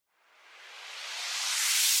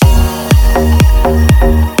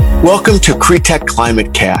Welcome to Cretech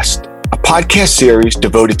Climate Cast, a podcast series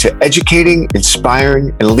devoted to educating, inspiring,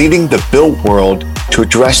 and leading the built world to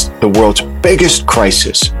address the world's biggest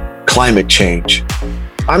crisis, climate change.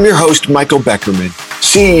 I'm your host, Michael Beckerman,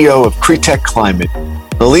 CEO of Cretech Climate,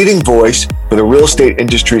 the leading voice for the real estate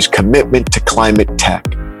industry's commitment to climate tech.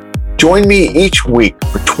 Join me each week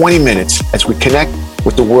for 20 minutes as we connect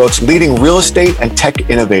with the world's leading real estate and tech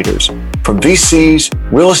innovators from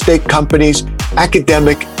VCs, real estate companies,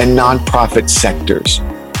 academic, and nonprofit sectors.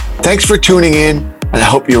 Thanks for tuning in, and I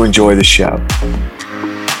hope you enjoy the show.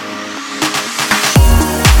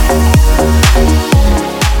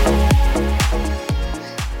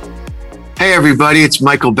 Hey everybody, it's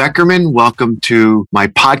Michael Beckerman. Welcome to my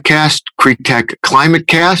podcast, Cretech Climate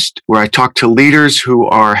Cast, where I talk to leaders who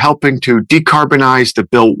are helping to decarbonize the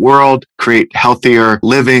built world, create healthier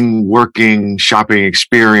living, working, shopping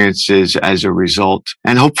experiences as a result,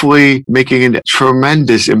 and hopefully making a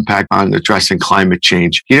tremendous impact on addressing climate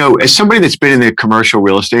change. You know, as somebody that's been in the commercial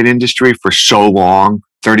real estate industry for so long,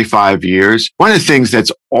 35 years. One of the things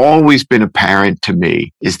that's always been apparent to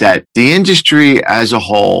me is that the industry as a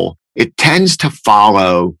whole, it tends to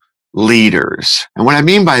follow leaders. And what I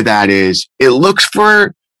mean by that is it looks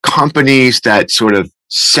for companies that sort of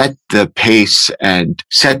set the pace and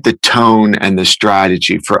set the tone and the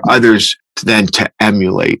strategy for others then to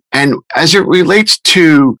emulate. And as it relates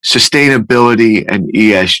to sustainability and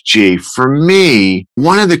ESG, for me,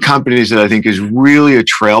 one of the companies that I think is really a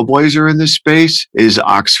trailblazer in this space is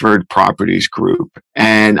Oxford Properties Group.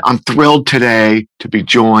 And I'm thrilled today to be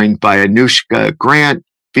joined by Anushka Grant,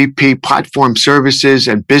 VP Platform Services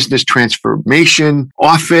and Business Transformation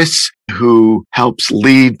Office, who helps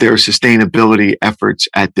lead their sustainability efforts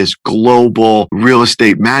at this global real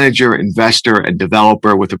estate manager, investor, and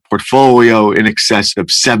developer with a portfolio in excess of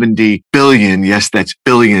 $70 billion. Yes, that's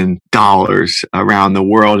 $billion around the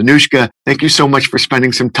world. Anushka, thank you so much for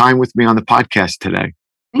spending some time with me on the podcast today.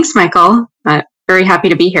 Thanks, Michael. Very happy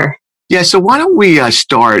to be here. Yeah, so why don't we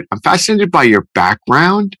start? I'm fascinated by your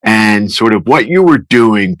background and sort of what you were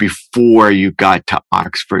doing before you got to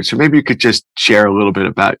Oxford. So maybe you could just share a little bit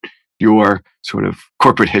about your sort of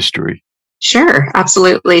corporate history. Sure,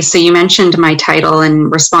 absolutely. So you mentioned my title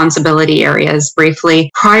and responsibility areas briefly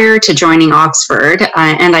prior to joining Oxford,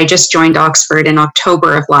 and I just joined Oxford in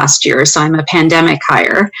October of last year, so I'm a pandemic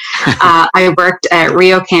hire. I worked at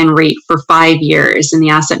RioCan REIT for 5 years in the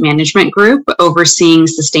asset management group, overseeing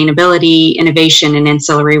sustainability, innovation, and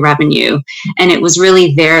ancillary revenue. And it was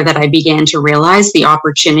really there that I began to realize the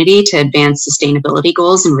opportunity to advance sustainability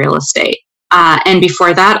goals in real estate. And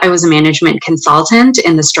before that, I was a management consultant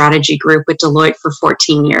in the strategy group with Deloitte for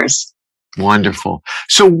 14 years. Wonderful.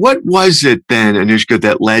 So what was it then, Anushka,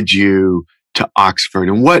 that led you to Oxford,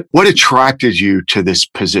 and what attracted you to this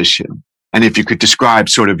position? And if you could describe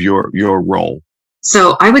sort of your role.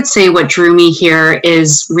 So I would say what drew me here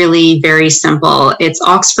is really very simple. It's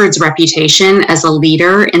Oxford's reputation as a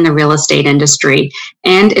leader in the real estate industry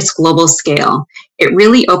and its global scale. It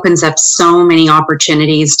really opens up so many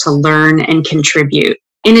opportunities to learn and contribute.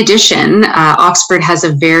 In addition, Oxford has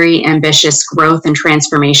a very ambitious growth and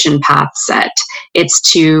transformation path set. It's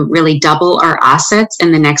to really double our assets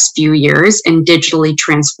in the next few years and digitally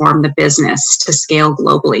transform the business to scale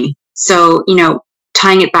globally. So,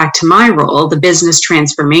 tying it back to my role, the Business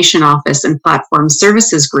Transformation Office and Platform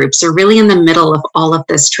Services groups are really in the middle of all of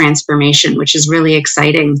this transformation, which is really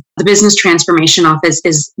exciting. The Business Transformation Office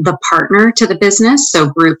is the partner to the business, so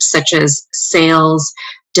groups such as sales,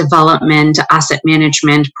 development, asset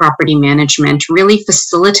management, property management, really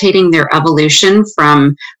facilitating their evolution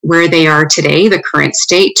from where they are today, the current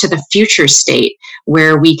state, to the future state,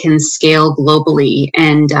 where we can scale globally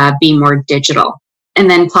and be more digital. And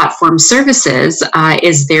then Platform Services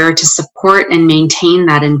is there to support and maintain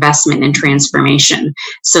that investment and transformation.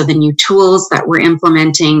 So the new tools that we're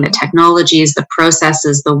implementing, the technologies, the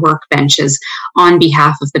processes, the workbenches on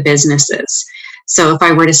behalf of the businesses. So if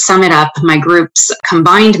I were to sum it up, my group's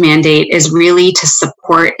combined mandate is really to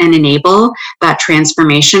support and enable that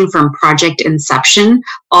transformation from project inception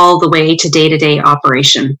all the way to day-to-day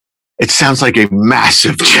operation. It sounds like a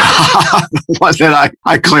massive job, one that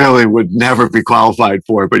I clearly would never be qualified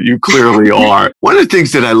for, but you clearly are. One of the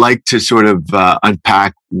things that I like to sort of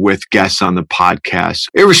unpack with guests on the podcast,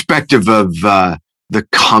 irrespective of the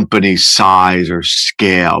company's size or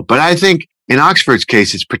scale, but I think in Oxford's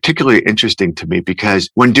case, it's particularly interesting to me because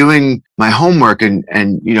when doing my homework, and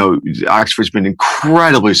Oxford's been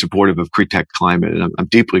incredibly supportive of Cretech Climate, and I'm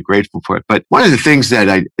deeply grateful for it. But one of the things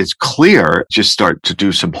that it's clear, just start to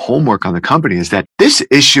do some homework on the company, is that this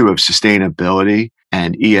issue of sustainability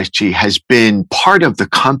and ESG has been part of the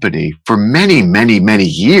company for many, many, many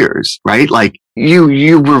years, right? Like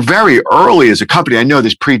you were very early as a company. I know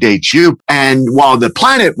this predates you. And while the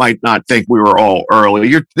planet might not think we were all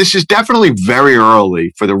early, this is definitely very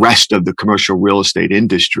early for the rest of the commercial real estate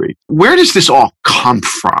industry. Where does this all come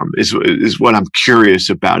from is what I'm curious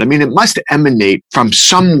about. I mean, it must emanate from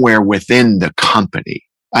somewhere within the company.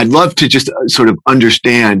 I'd love to just sort of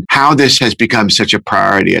understand how this has become such a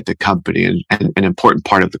priority at the company and an important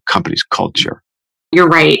part of the company's culture. You're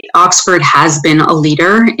right. Oxford has been a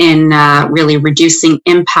leader in really reducing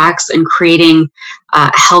impacts and creating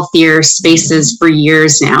healthier spaces for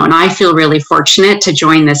years now. And I feel really fortunate to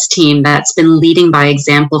join this team that's been leading by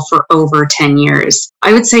example for over 10 years.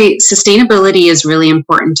 I would say sustainability is really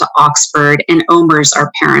important to Oxford and OMERS, our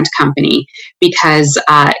parent company, because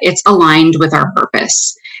it's aligned with our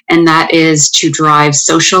purpose. And that is to drive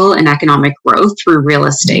social and economic growth through real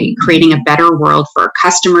estate, creating a better world for our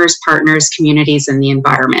customers, partners, communities, and the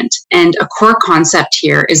environment. And a core concept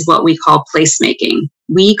here is what we call placemaking.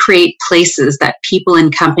 We create places that people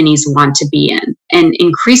and companies want to be in. And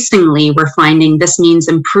increasingly, we're finding this means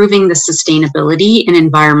improving the sustainability and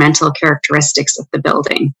environmental characteristics of the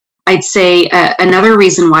building. I'd say another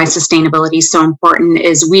reason why sustainability is so important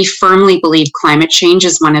is we firmly believe climate change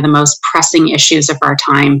is one of the most pressing issues of our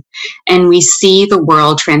time. And we see the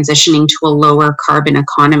world transitioning to a lower carbon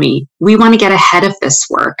economy. We want to get ahead of this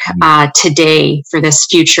work today for this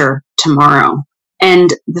future tomorrow.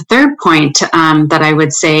 And the third point that I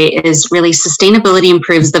would say is really sustainability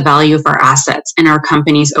improves the value of our assets and our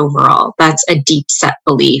companies overall. That's a deep set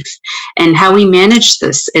belief. And how we manage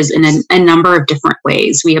this is in a number of different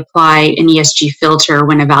ways. We apply an ESG filter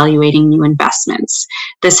when evaluating new investments.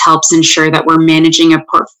 This helps ensure that we're managing a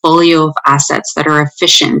portfolio of assets that are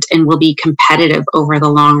efficient and will be competitive over the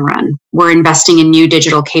long run. We're investing in new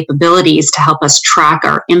digital capabilities to help us track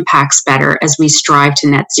our impacts better as we strive to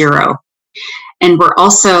net zero. And we're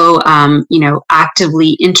also,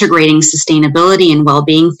 actively integrating sustainability and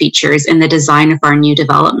well-being features in the design of our new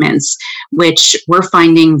developments, which we're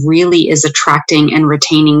finding really is attracting and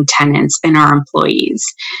retaining tenants and our employees.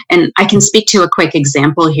 And I can speak to a quick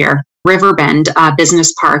example here. Riverbend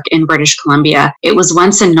Business Park in British Columbia. It was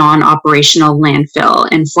once a non-operational landfill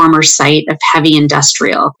and former site of heavy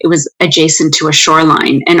industrial. It was adjacent to a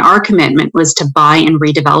shoreline, and our commitment was to buy and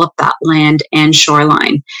redevelop that land and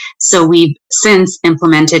shoreline. So we've since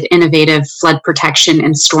implemented innovative flood protection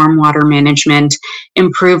and stormwater management,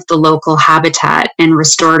 improved the local habitat, and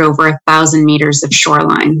restored over 1,000 meters of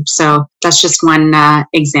shoreline. So that's just one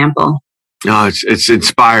example. No, it's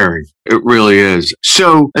inspiring. It really is.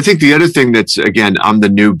 So I think the other thing that's, again, I'm the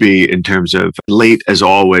newbie in terms of late as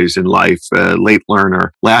always in life, late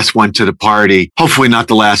learner, last one to the party, hopefully not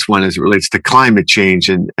the last one as it relates to climate change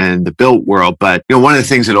and the built world. But, one of the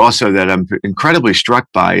things that I'm incredibly struck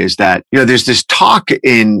by is that, there's this talk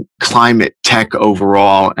in climate tech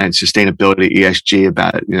overall and sustainability, ESG,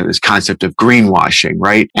 about, this concept of greenwashing,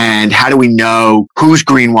 right? And how do we know who's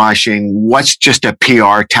greenwashing? What's just a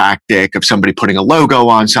PR tactic of somebody putting a logo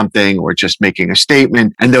on something or just making a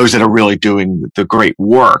statement, and those that are really doing the great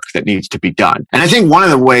work that needs to be done. And I think one of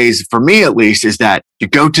the ways, for me at least, is that you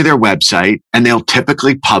go to their website and they'll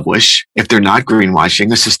typically publish, if they're not greenwashing,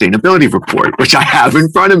 a sustainability report, which I have in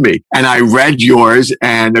front of me. And I read yours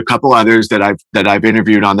and a couple others that I've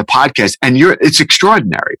interviewed on the podcast, and it's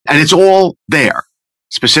extraordinary. And it's all there.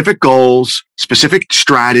 Specific goals, specific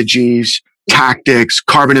strategies, tactics,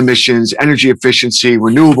 carbon emissions, energy efficiency,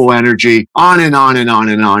 renewable energy, on and on and on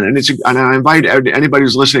and on. And I invite anybody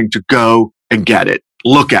who's listening to go and get it,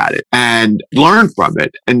 look at it and learn from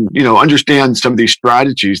it and, understand some of these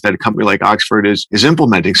strategies that a company like Oxford is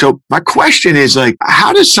implementing. So my question is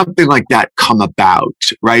how does something like that come about,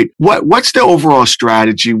 right? What's the overall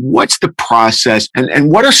strategy? What's the process?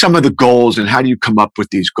 And what are some of the goals, and how do you come up with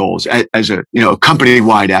these goals as a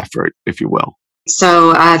company-wide effort, if you will?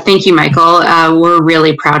 So thank you, Michael. We're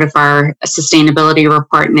really proud of our sustainability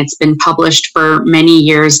report, and it's been published for many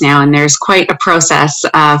years now. And there's quite a process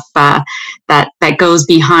of that goes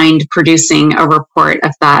behind producing a report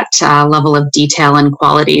of that level of detail and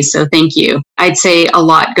quality. So thank you. I'd say a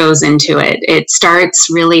lot goes into it. It starts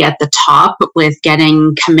really at the top with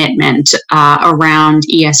getting commitment around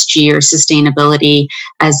ESG or sustainability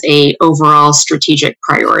as a overall strategic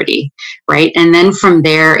priority, right? And then from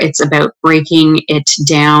there, it's about breaking it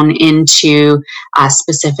down into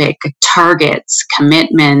specific targets,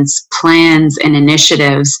 commitments, plans, and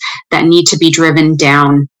initiatives that need to be driven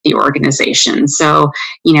down the organization. So,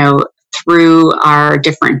 through our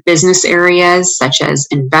different business areas, such as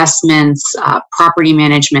investments, property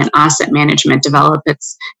management, asset management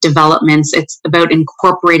developments. It's about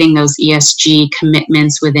incorporating those ESG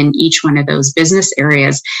commitments within each one of those business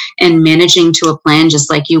areas and managing to a plan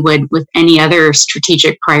just like you would with any other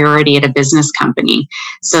strategic priority at a business company.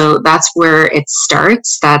 So that's where it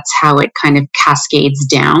starts. That's how it kind of cascades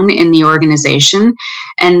down in the organization.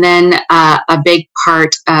 And then a big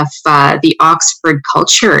part of the Oxford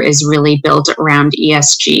culture is really built around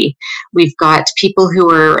ESG. We've got people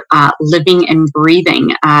who are living and breathing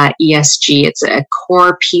ESG. It's a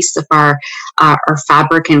core piece of our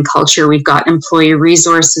fabric and culture. We've got employee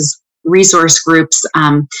resource groups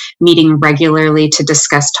meeting regularly to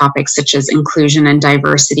discuss topics such as inclusion and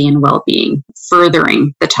diversity and well-being,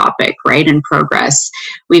 furthering the topic, right, and progress.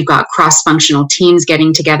 We've got cross-functional teams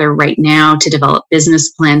getting together right now to develop business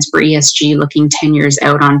plans for ESG, looking 10 years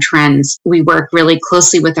out on trends. We work really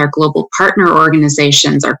closely with our global partner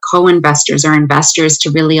organizations, our co-investors, our investors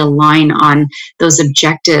to really align on those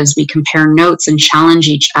objectives. We compare notes and challenge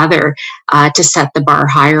each other to set the bar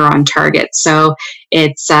higher on targets. So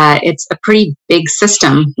it's a pretty big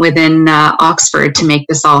system within Oxford to make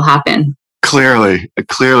this all happen. Clearly.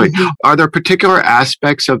 Mm-hmm. Are there particular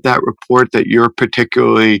aspects of that report that you're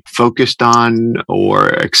particularly focused on or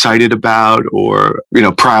excited about or,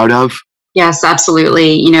 proud of? Yes,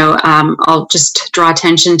 absolutely. I'll just draw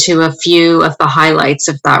attention to a few of the highlights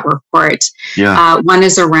of that report. Yeah. One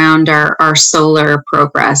is around our solar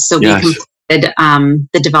progress. So we completed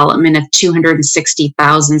the development of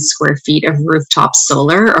 260,000 square feet of rooftop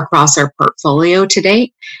solar across our portfolio to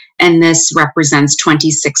date. And this represents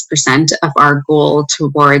 26% of our goal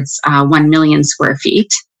towards 1 million square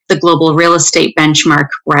feet. The global real estate benchmark,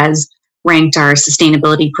 GRESB, ranked our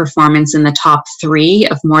sustainability performance in the top 3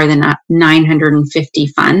 of more than 950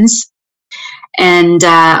 funds. And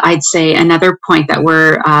I'd say another point that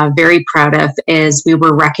we're very proud of is we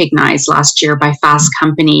were recognized last year by Fast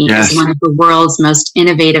Company as one of the world's most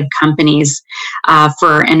innovative companies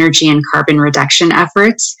for energy and carbon reduction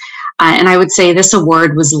efforts. And I would say this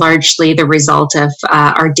award was largely the result of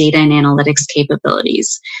our data and analytics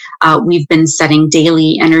capabilities. We've been setting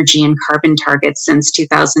daily energy and carbon targets since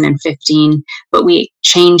 2015, but we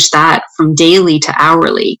changed that from daily to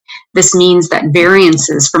hourly. This means that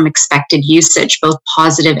variances from expected usage, both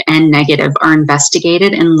positive and negative, are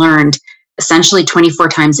investigated and learned essentially 24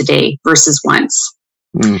 times a day versus once.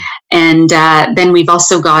 And then we've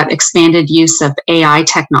also got expanded use of AI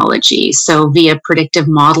technology. So via predictive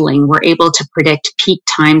modeling, we're able to predict peak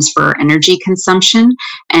times for energy consumption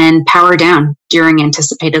and power down during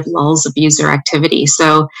anticipated lulls of user activity.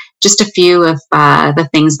 So just a few of the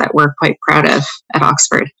things that we're quite proud of at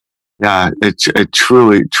Oxford. Yeah, it's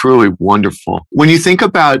truly, truly wonderful. When you think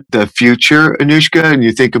about the future, Anushka, and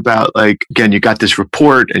you think about, again, you got this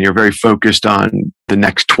report and you're very focused on the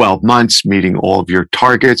next 12 months, meeting all of your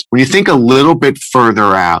targets. When you think a little bit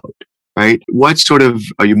further out, right, what sort of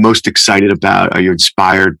are you most excited about? Are you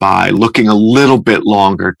inspired by looking a little bit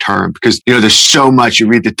longer term? Because, there's so much, you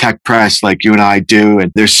read the tech press like you and I do,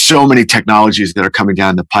 and there's so many technologies that are coming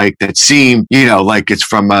down the pike that seem, like it's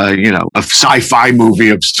from a sci-fi movie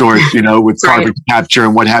of sorts, with carbon capture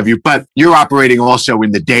and what have you. But you're operating also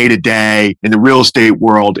in the day-to-day, in the real estate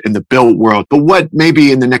world, in the built world. But what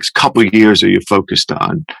maybe in the next couple of years are you focused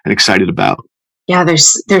on and excited about? Yeah,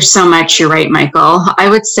 there's so much. You're right, Michael. I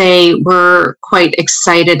would say we're quite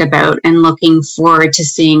excited about and looking forward to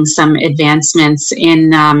seeing some advancements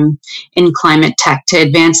in climate tech to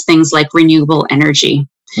advance things like renewable energy.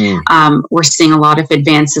 We're seeing a lot of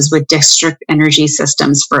advances with district energy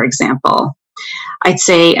systems, for example. I'd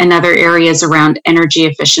say another area is around energy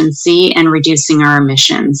efficiency and reducing our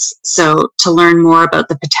emissions. So to learn more about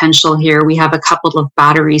the potential here, we have a couple of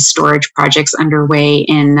battery storage projects underway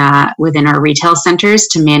within our retail centers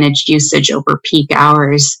to manage usage over peak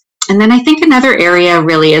hours. And then I think another area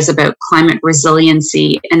really is about climate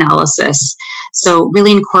resiliency analysis. So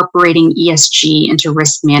really incorporating ESG into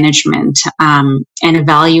risk management and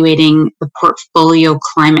evaluating the portfolio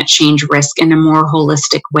climate change risk in a more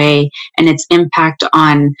holistic way and its impact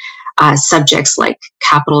on subjects like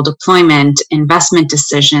capital deployment, investment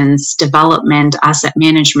decisions, development, asset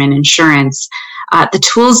management, insurance. The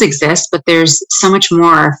tools exist, but there's so much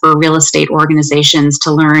more for real estate organizations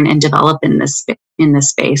to learn and develop in this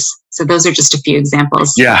space. So those are just a few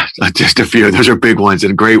examples. Yeah, just a few. Those are big ones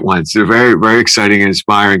and great ones. They're very, very exciting and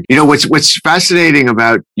inspiring. You know, what's fascinating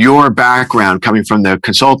about your background coming from the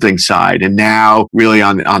consulting side and now really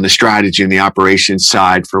on the strategy and the operations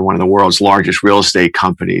side for one of the world's largest real estate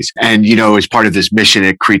companies. And, you know, as part of this mission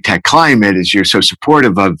at CRETech Climate is you're so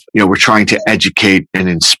supportive of, you know, we're trying to educate and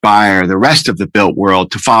inspire the rest of the built world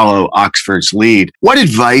to follow Oxford's lead. What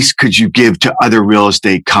advice could you give to other real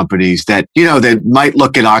estate companies that, you know, that might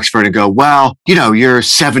look at Oxford and go, well, you know, you're a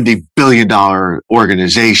 $70 billion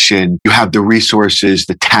organization. You have the resources,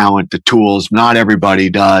 the talent, the tools. Not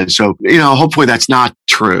everybody does. So, you know, hopefully that's not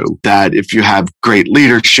true, that if you have great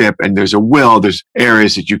leadership and there's a will, there's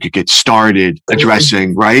areas that you could get started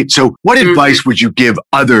addressing, right? So what advice would you give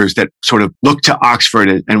others that sort of look to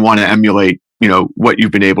Oxford and want to emulate, you know, what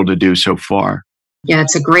you've been able to do so far? Yeah,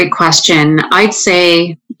 it's a great question. I'd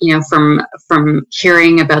say, you know, from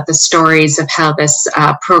hearing about the stories of how this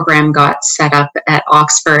program got set up at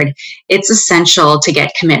Oxford, it's essential to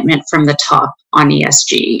get commitment from the top on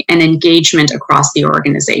ESG and engagement across the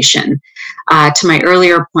organization. To my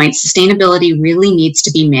earlier point, sustainability really needs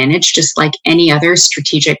to be managed just like any other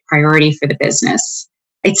strategic priority for the business.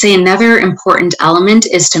 I'd say another important element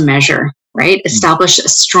is to measure. Right? Establish a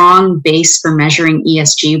strong base for measuring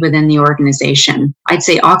ESG within the organization. I'd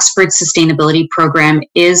say Oxford's sustainability program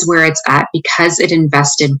is where it's at because it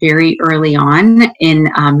invested very early on in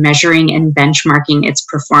measuring and benchmarking its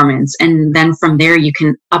performance. And then from there, you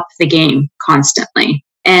can up the game constantly.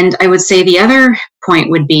 And I would say the other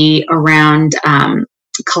point would be around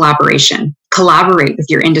collaboration. Collaborate with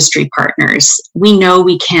your industry partners. We know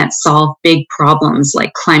we can't solve big problems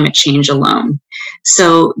like climate change alone.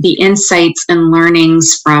 So the insights and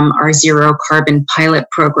learnings from our zero carbon pilot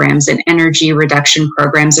programs and energy reduction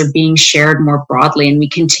programs are being shared more broadly, and we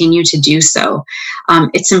continue to do so.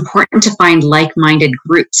 It's important to find like-minded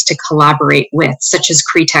groups to collaborate with, such as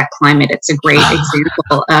CRETech Climate. It's a great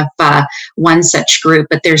example of one such group,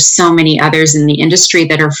 but there's so many others in the industry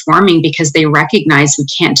that are forming because they recognize we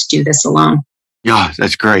can't do this alone. Yeah,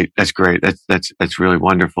 that's great. That's great. That's really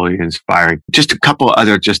wonderfully inspiring. Just a couple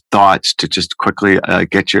other thoughts to just quickly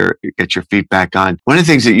get your feedback on. One of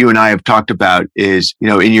the things that you and I have talked about is, you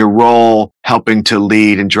know, in your role helping to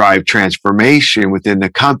lead and drive transformation within the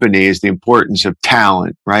company is the importance of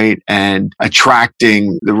talent, right? And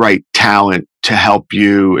attracting the right talent to help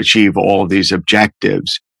you achieve all of these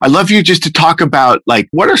objectives. I'd love you just to talk about, like,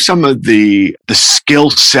 what are some of the skill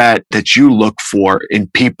set that you look for in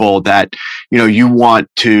people that, you know, you want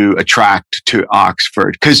to attract to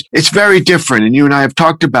Oxford? Because it's very different. And you and I have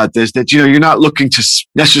talked about this, that, you know, you're not looking to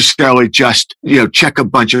necessarily just, you know, check a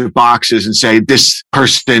bunch of boxes and say this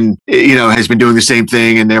person, you know, has been doing the same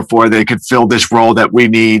thing and therefore they could fill this role that we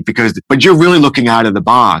need, but you're really looking out of the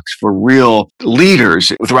box for real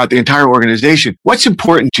leaders throughout the entire organization. What's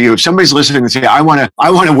important to you? If somebody's listening and say, I want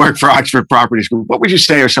to work for Oxford Properties Group, what would you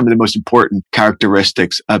say are some of the most important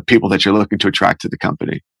characteristics of people that you're looking to attract to the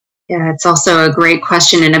company? Yeah, it's also a great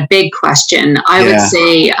question and a big question. I would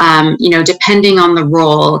say, you know, depending on the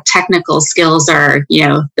role, technical skills are, you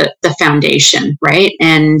know, the foundation, right?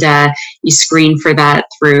 And you screen for that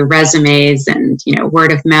through resumes and, you know,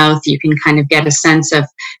 word of mouth. You can kind of get a sense of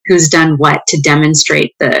who's done what to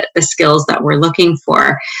demonstrate the skills that we're looking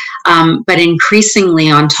for. But increasingly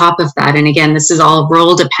on top of that, and again, this is all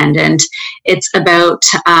role dependent, it's about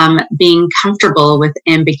being comfortable with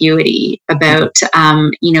ambiguity, about,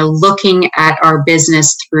 you know, looking at our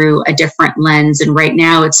business through a different lens. And right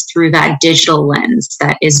now it's through that digital lens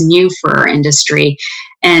that is new for our industry,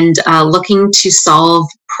 and looking to solve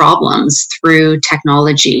problems through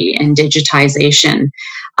technology and digitization.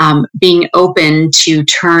 Being open to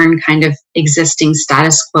turn kind of existing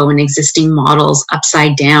status quo and existing models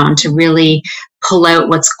upside down to really pull out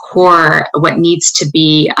what's core, what needs to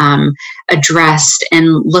be addressed,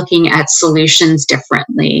 and looking at solutions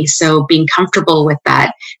differently. So being comfortable with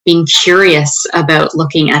that, being curious about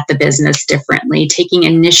looking at the business differently, taking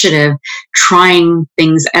initiative, trying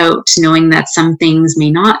things out, knowing that some things may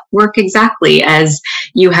not work exactly as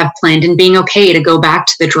you have planned, and being okay to go back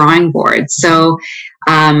to the drawing board. So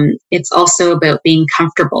it's also about being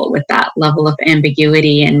comfortable with that level of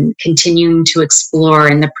ambiguity and continuing to explore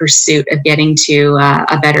in the pursuit of getting to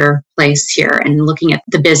a better place here and looking at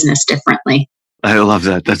the business differently. I love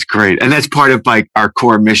that. That's great. And that's part of our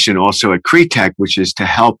core mission also at CRETEC, which is to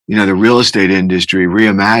help, the real estate industry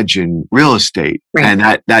reimagine real estate. Right. And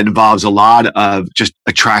that involves a lot of just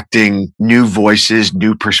attracting new voices,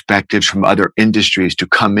 new perspectives from other industries to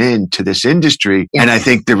come into this industry. Yes. And I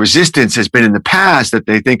think the resistance has been in the past that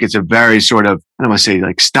they think it's a very sort of, I don't want to say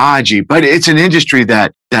like stodgy, but it's an industry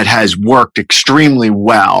that has worked extremely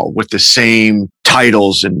well with the same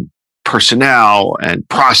titles and personnel and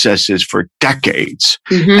processes for decades.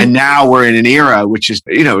 Mm-hmm. And now we're in an era which is,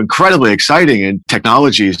 incredibly exciting, and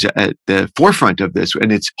technology is at the forefront of this.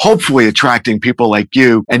 And it's hopefully attracting people like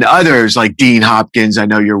you and others like Dean Hopkins. I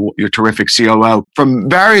know you're terrific COO from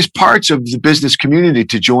various parts of the business community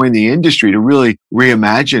to join the industry to really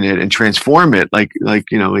reimagine it and transform it.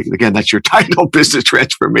 Again, that's your title, Business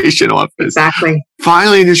Transformation Office. Exactly.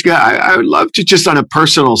 Finally, Anushka, I would love to just on a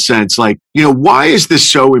personal sense, why is this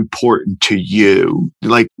so important to you?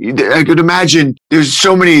 I could imagine there's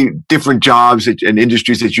so many different jobs and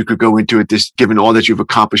industries that you could go into at this, given all that you've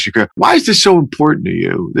accomplished. Why is this so important to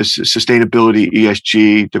you? This sustainability,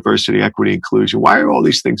 ESG, diversity, equity, inclusion. Why are all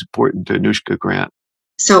these things important to Anushka Grant?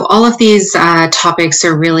 So all of these topics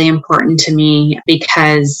are really important to me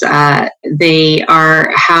because they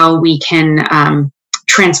are how we can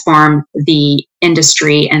transform the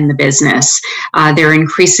industry and the business. They're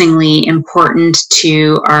increasingly important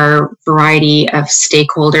to our variety of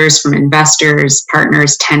stakeholders, from investors,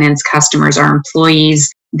 partners, tenants, customers, our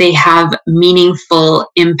employees. They have meaningful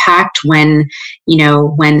impact when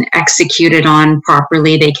executed on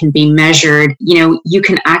properly. They can be measured. You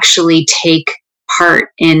can actually take part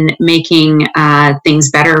in making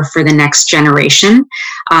things better for the next generation.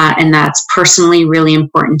 And that's personally really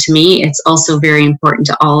important to me. It's also very important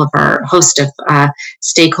to all of our host of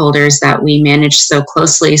stakeholders that we manage so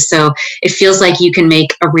closely. So it feels like you can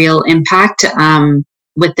make a real impact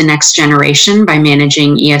with the next generation by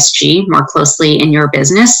managing ESG more closely in your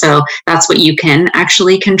business. So that's what you can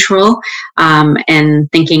actually control.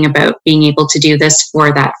 And thinking about being able to do this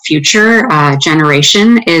for that future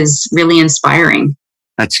generation is really inspiring.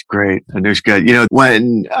 That's great, Anushka.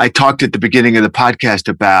 When I talked at the beginning of the podcast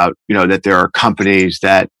about, that there are companies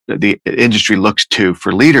that the industry looks to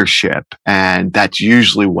for leadership, and that's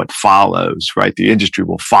usually what follows, right? The industry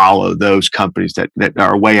will follow those companies that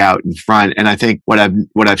are way out in front. And I think what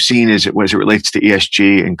I've seen is as it relates to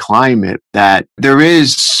ESG and climate, that there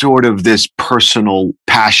is sort of this personal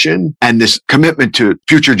passion and this commitment to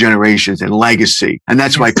future generations and legacy. And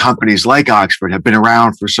that's why companies like Oxford have been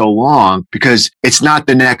around for so long, because it's not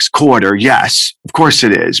the next quarter. Yes, of course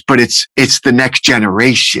it is, but it's the next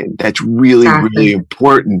generation that's really, really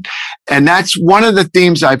important. And that's one of the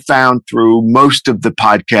themes I've found through most of the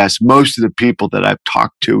podcasts, most of the people that I've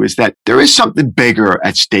talked to, is that there is something bigger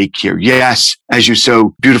at stake here. Yes, as you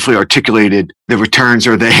so beautifully articulated, the returns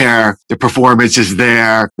are there, the performance is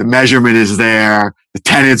there, the measurement is there, the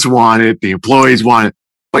tenants want it, the employees want it,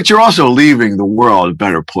 but you're also leaving the world a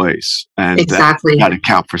better place. And exactly. That's got to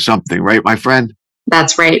count for something, right, my friend?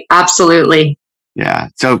 That's right. Absolutely. Yeah.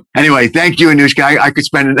 So anyway, thank you, Anushka. I could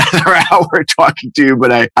spend another hour talking to you,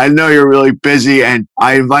 but I know you're really busy, and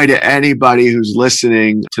I invite anybody who's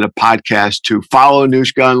listening to the podcast to follow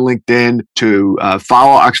Anushka on LinkedIn, to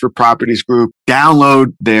follow Oxford Properties Group,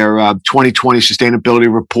 download their 2020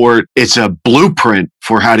 sustainability report. It's a blueprint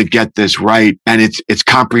for how to get this right, and it's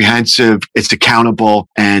comprehensive, it's accountable,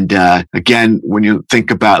 and again, when you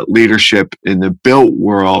think about leadership in the built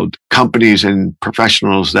world, companies and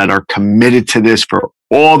professionals that are committed to this for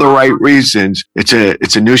all the right reasons, it's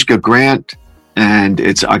Anushka Grant and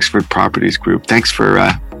it's Oxford Properties Group. Thanks for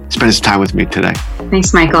spending some time with me today.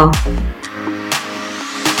 Thanks, Michael.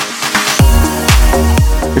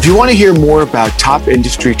 If you want to hear more about top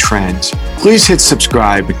industry trends, please hit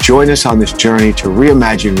subscribe and join us on this journey to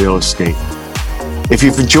reimagine real estate. If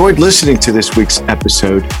you've enjoyed listening to this week's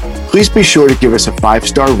episode, please be sure to give us a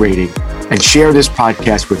 5-star rating and share this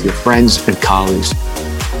podcast with your friends and colleagues.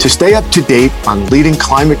 To stay up to date on leading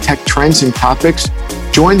climate tech trends and topics,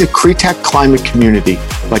 join the CRETEC Climate community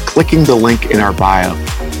by clicking the link in our bio.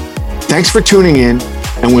 Thanks for tuning in,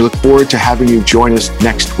 and we look forward to having you join us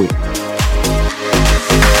next week.